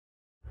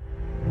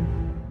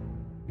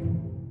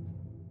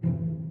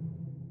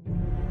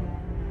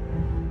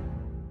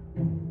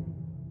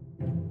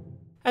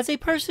As a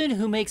person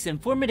who makes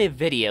informative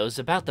videos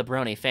about the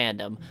Brony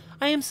fandom,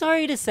 I am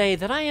sorry to say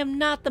that I am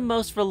not the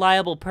most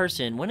reliable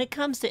person when it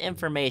comes to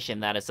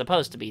information that is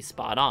supposed to be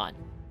spot on.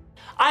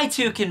 I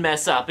too can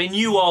mess up, and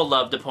you all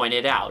love to point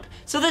it out,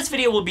 so this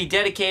video will be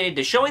dedicated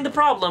to showing the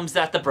problems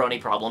that the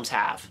Brony Problems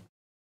have.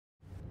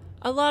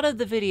 A lot of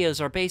the videos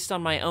are based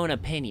on my own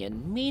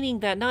opinion, meaning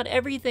that not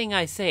everything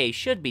I say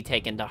should be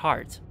taken to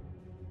heart.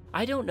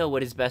 I don't know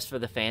what is best for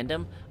the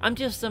fandom, I'm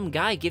just some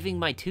guy giving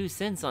my 2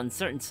 cents on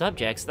certain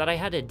subjects that I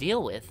had to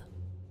deal with.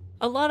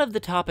 A lot of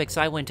the topics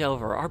I went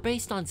over are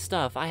based on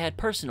stuff I had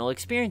personal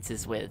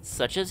experiences with,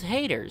 such as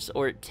haters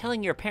or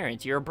telling your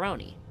parents you're a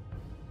brony.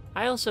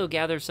 I also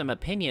gather some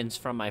opinions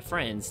from my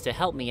friends to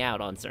help me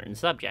out on certain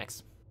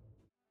subjects.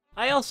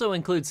 I also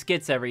include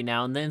skits every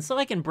now and then so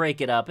I can break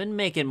it up and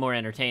make it more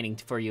entertaining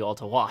for you all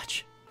to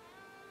watch.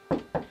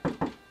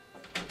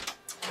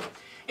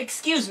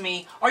 Excuse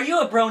me, are you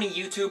a Brony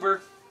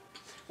YouTuber?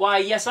 Why,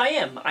 yes I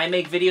am. I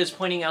make videos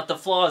pointing out the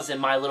flaws in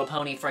My Little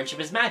Pony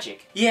Friendship is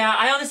Magic. Yeah,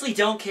 I honestly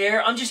don't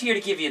care. I'm just here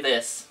to give you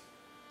this.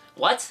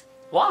 What?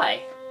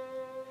 Why?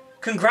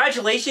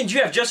 Congratulations,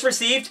 you have just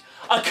received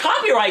a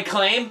copyright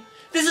claim!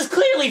 This is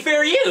clearly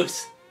fair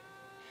use!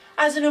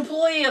 As an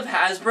employee of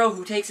Hasbro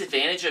who takes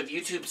advantage of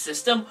YouTube's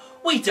system,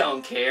 we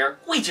don't care.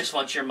 We just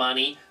want your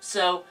money.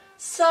 So,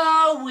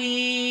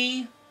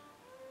 sorry.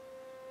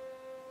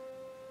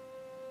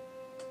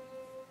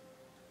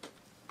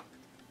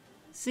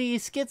 See,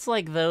 skits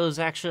like those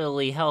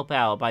actually help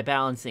out by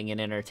balancing and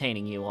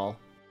entertaining you all.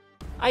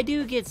 I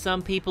do get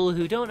some people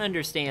who don't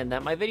understand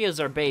that my videos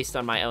are based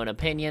on my own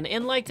opinion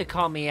and like to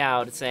call me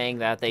out saying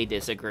that they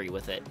disagree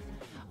with it.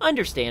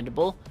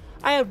 Understandable.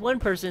 I had one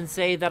person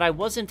say that I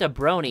wasn't a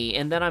brony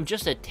and that I'm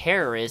just a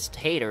terrorist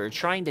hater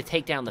trying to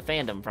take down the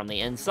fandom from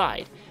the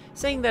inside,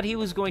 saying that he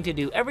was going to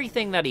do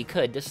everything that he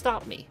could to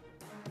stop me.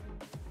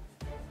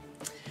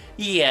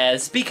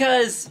 Yes,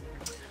 because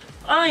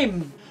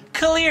I'm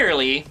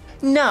clearly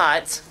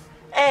not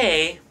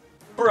a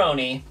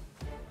brony.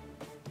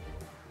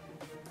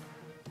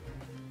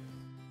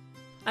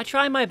 I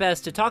try my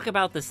best to talk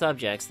about the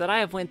subjects that I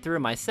have went through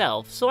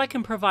myself so I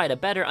can provide a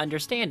better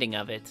understanding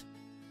of it.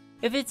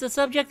 If it's a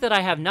subject that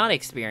I have not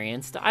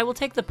experienced, I will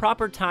take the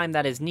proper time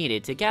that is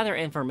needed to gather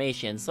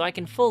information so I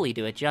can fully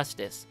do it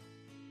justice.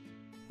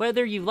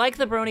 Whether you like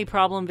the Brony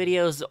Problem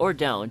videos or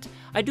don't,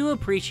 I do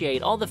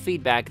appreciate all the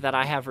feedback that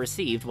I have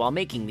received while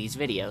making these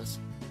videos.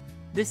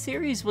 This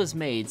series was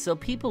made so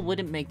people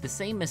wouldn't make the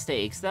same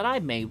mistakes that I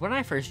made when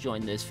I first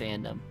joined this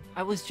fandom.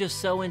 I was just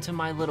so into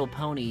My Little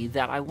Pony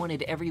that I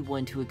wanted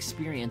everyone to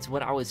experience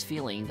what I was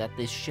feeling that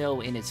this show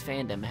and its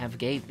fandom have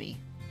gave me.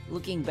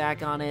 Looking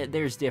back on it,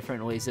 there's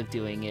different ways of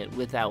doing it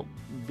without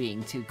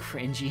being too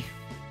cringy.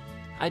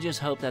 I just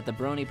hope that the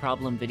Brony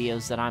Problem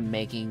videos that I'm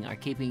making are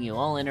keeping you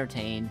all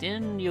entertained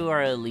and you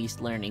are at least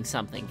learning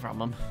something from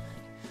them.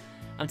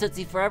 I'm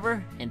Tootsie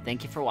Forever, and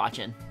thank you for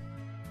watching.